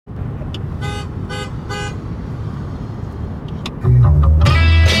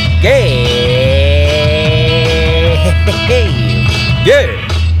Hey, Yeah.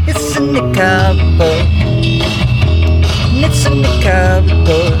 it's a Nick Kyle Report. It's a Nick Kyle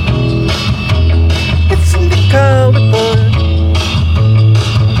Report. It's a Nick Kyle Report.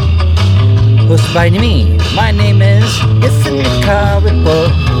 Hosted by me. My name is It's a Nick Kyle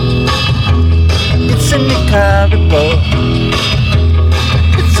Report. It's a Nick Kyle Report.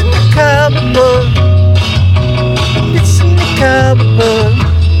 It's a Nick Kyle Report. It's a Nick Kyle Report.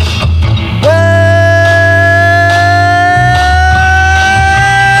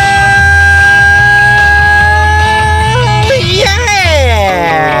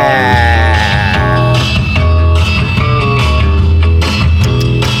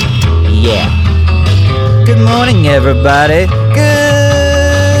 Good morning, everybody.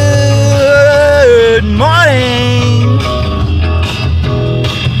 Good morning.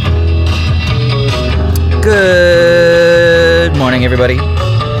 Good morning, everybody.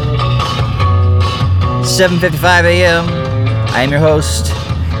 7:55 a.m. I am your host.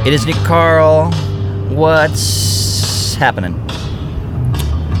 It is Nick Carl. What's happening?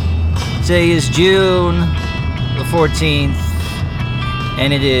 Today is June the 14th,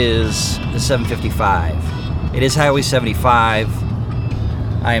 and it is 7:55. It is Highway 75.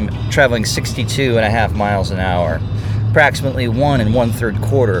 I'm traveling 62 and a half miles an hour, approximately 1 1/3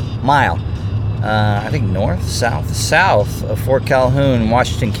 quarter mile. I think south of Fort Calhoun,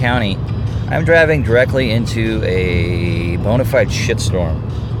 Washington County. I'm driving directly into a bona fide shitstorm.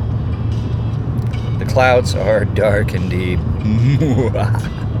 The clouds are dark and deep.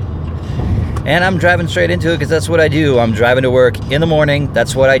 And I'm driving straight into it because that's what I do. I'm driving to work in the morning.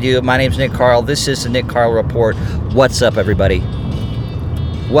 That's what I do. My name's Nick Carl. This is the Nick Carl Report. What's up, everybody?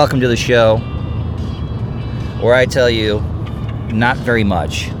 Welcome to the show where I tell you not very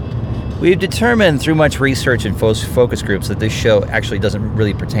much. We've determined through much research and focus groups that this show actually doesn't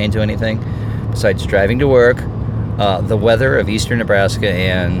really pertain to anything besides driving to work, the weather of eastern Nebraska,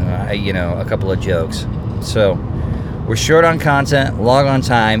 and, a couple of jokes. So we're short on content, long on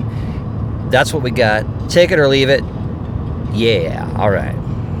time. That's what we got. Take it or leave it. Yeah, all right.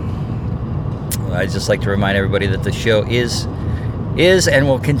 I'd just like to remind everybody that the show is and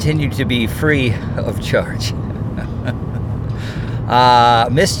will continue to be free of charge.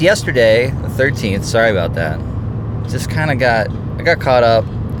 Missed yesterday, the 13th. Sorry about that. Just I got caught up.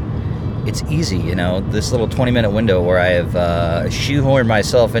 It's easy, this little 20-minute window where I have shoehorned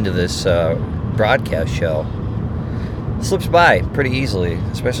myself into this broadcast show. Slips by pretty easily,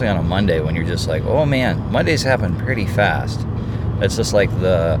 especially on a Monday when you're just like, oh man, Mondays happen pretty fast. It's just like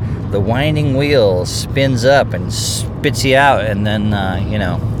the winding wheel spins up and spits you out, and then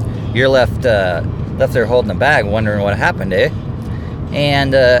you're left there holding the bag, wondering what happened, eh?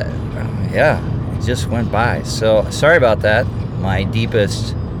 And it just went by. So sorry about that. My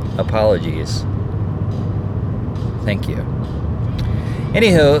deepest apologies. Thank you.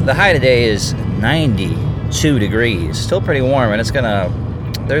 Anywho, the high today is 92 degrees. Still pretty warm, and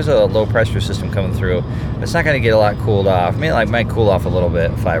there's a low pressure system coming through. It's not gonna get a lot cooled off. I mean, it might cool off a little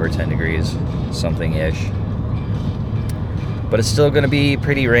bit, 5 or 10 degrees, something-ish. But it's still gonna be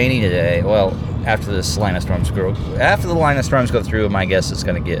pretty rainy today. Well, after the line of storms go through, my guess it's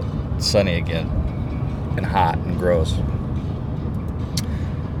gonna get sunny again and hot and gross.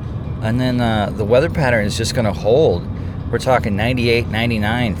 And then the weather pattern is just gonna hold. We're talking 98,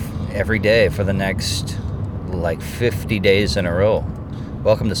 99 every day for the next 50 days in a row.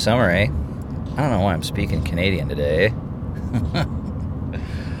 Welcome to summer, eh? I don't know why I'm speaking Canadian today.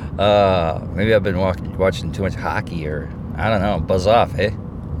 Maybe I've been watching too much hockey, or I don't know. Buzz off, eh,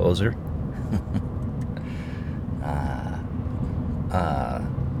 hoser?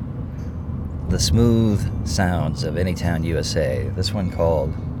 The smooth sounds of Anytown, USA. This one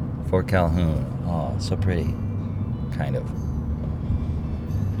called Fort Calhoun. Oh, so pretty. Kind of.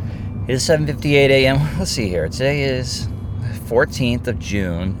 It is 7:58 a.m. Let's see here. Today is 14th of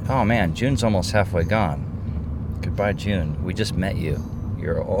June. Oh man, June's almost halfway gone. Goodbye, June. We just met you.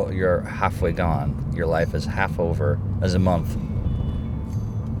 You're halfway gone. Your life is half over as a month.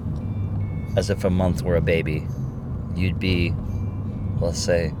 As if a month were a baby. You'd be, let's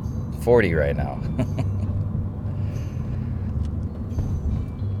say, 40 right now.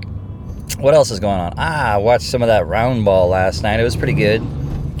 What else is going on? I watched some of that round ball last night. It was pretty good.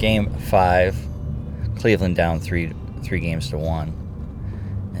 Game 5, Cleveland down 3-1,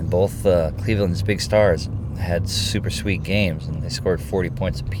 and both Cleveland's big stars had super sweet games, and they scored 40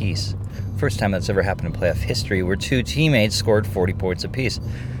 points apiece. First time that's ever happened in playoff history where two teammates scored 40 points apiece.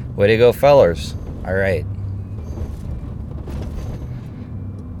 Way to go, fellers. All right.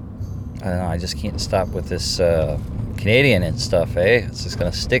 I don't know, I just can't stop with this Canadian and stuff, eh? It's just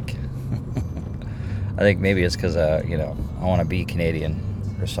gonna stick. think maybe it's because, I want to be Canadian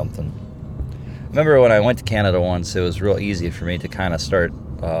or something. Remember when I went to Canada once, it was real easy for me to kind of start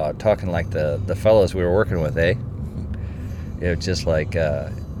talking like the fellows we were working with, eh? It was just like,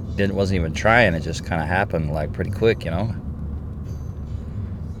 wasn't even trying, it just kind of happened like pretty quick,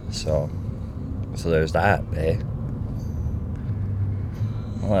 So there's that, eh?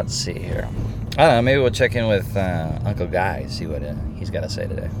 Well, let's see here. I don't know, maybe we'll check in with Uncle Guy, see what he's got to say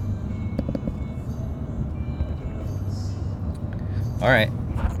today. All right.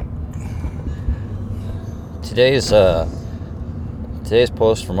 Today's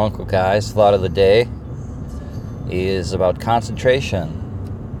post from Uncle Guy's thought of the day is about concentration.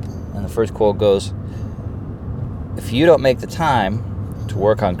 And the first quote goes, "If you don't make the time to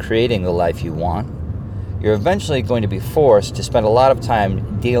work on creating the life you want, you're eventually going to be forced to spend a lot of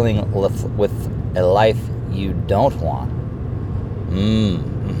time dealing with a life you don't want."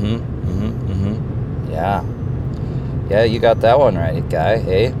 Yeah, you got that one right, guy,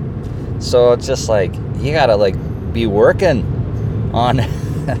 eh? So it's just like, you gotta be working on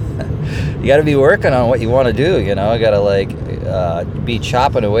you gotta be working on what you want to do, you gotta be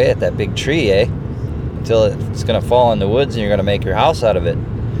chopping away at that big tree, eh? Until it's gonna fall in the woods and you're gonna make your house out of it.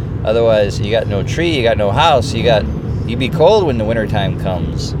 Otherwise, you got no tree, you got no house, you'd be cold when the winter time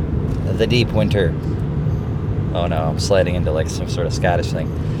comes. The deep winter. Oh no, I'm sliding into some sort of Scottish thing.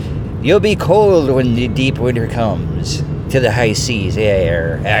 You'll be cold when the deep winter comes to the high seas.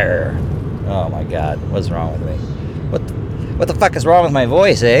 Arr. Oh my God, what's wrong with me? What the fuck is wrong with my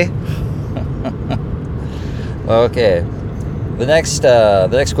voice, eh? Okay. The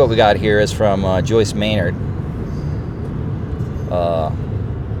next quote we got here is from Joyce Maynard.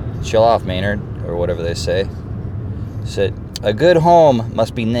 Chill off, Maynard, or whatever they say. Said, "A good home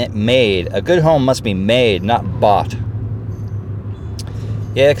must be made. A good home must be made, not bought."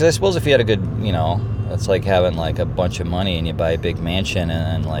 Yeah, because I suppose if you had a good, it's like having a bunch of money and you buy a big mansion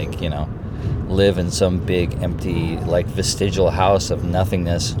and live in some big empty vestigial house of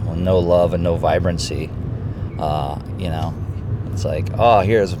nothingness with no love and no vibrancy. It's like, oh,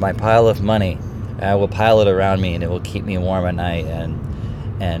 here's my pile of money. I will pile it around me and it will keep me warm at night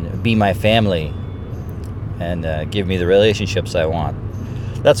and be my family and give me the relationships I want.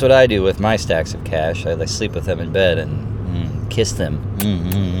 That's what I do with my stacks of cash. I sleep with them in bed and kiss them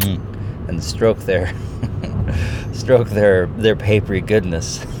and stroke their papery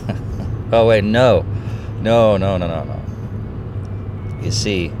goodness. Oh wait, no. You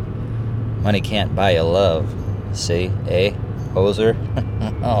see, money can't buy you love. See, eh, hoser?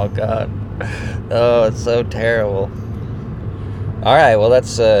 Oh God. Oh, it's so terrible. All right, well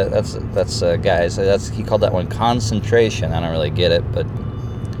that's guys. He called that one concentration. I don't really get it, but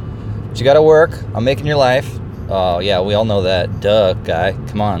you got to work on making your life. Oh yeah, we all know that. Duh, guy.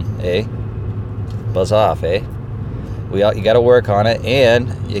 Come on, eh? Buzz off, eh? You got to work on it,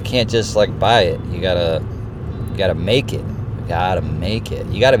 and you can't just buy it. You gotta make it. You gotta make it.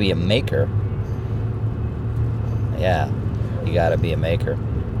 You gotta be a maker. Yeah, you gotta be a maker.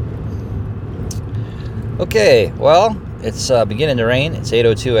 Okay, well, it's beginning to rain. It's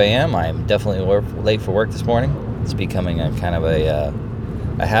 8:02 a.m. I'm definitely late for work this morning. It's becoming a kind of a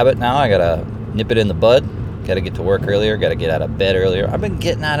habit now. I gotta nip it in the bud. Gotta get to work earlier. Gotta get out of bed earlier. I've been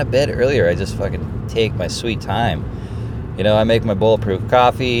getting out of bed earlier. I just fucking take my sweet time. I make my bulletproof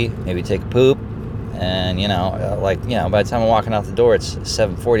coffee, maybe take a poop, and by the time I'm walking out the door, it's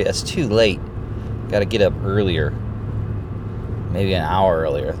 7:40. That's too late. Gotta get up earlier. Maybe an hour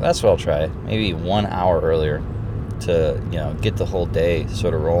earlier. That's what I'll try. Maybe 1 hour earlier to, get the whole day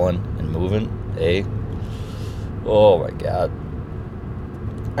sort of rolling and moving, eh? Oh my God.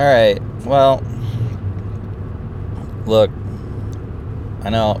 All right, well, look,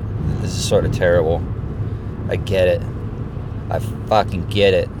 I know this is sort of terrible. I get it. I fucking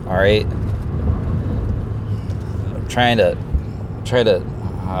get it, all right? I'm trying to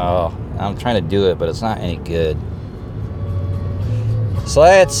do it, but it's not any good. So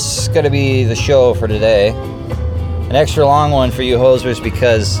that's going to be the show for today. An extra long one for you hosers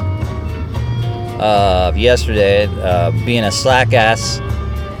because of yesterday, being a slack ass,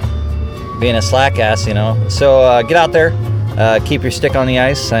 So get out there, keep your stick on the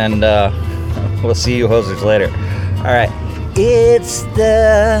ice, and we'll see you hosers later. All right. It's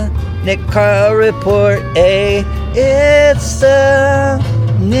the Nick Carl Report, eh? It's the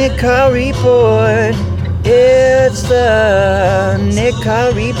Nick Carl Report. It's the Nick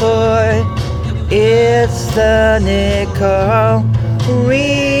Carl Report. It's the Nick Carl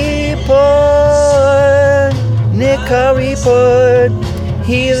Report. Nick Carl Report.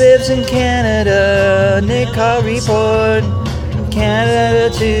 He lives in Canada. Nick Carl Report. Canada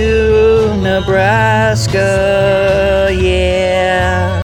too. Nebraska, yeah.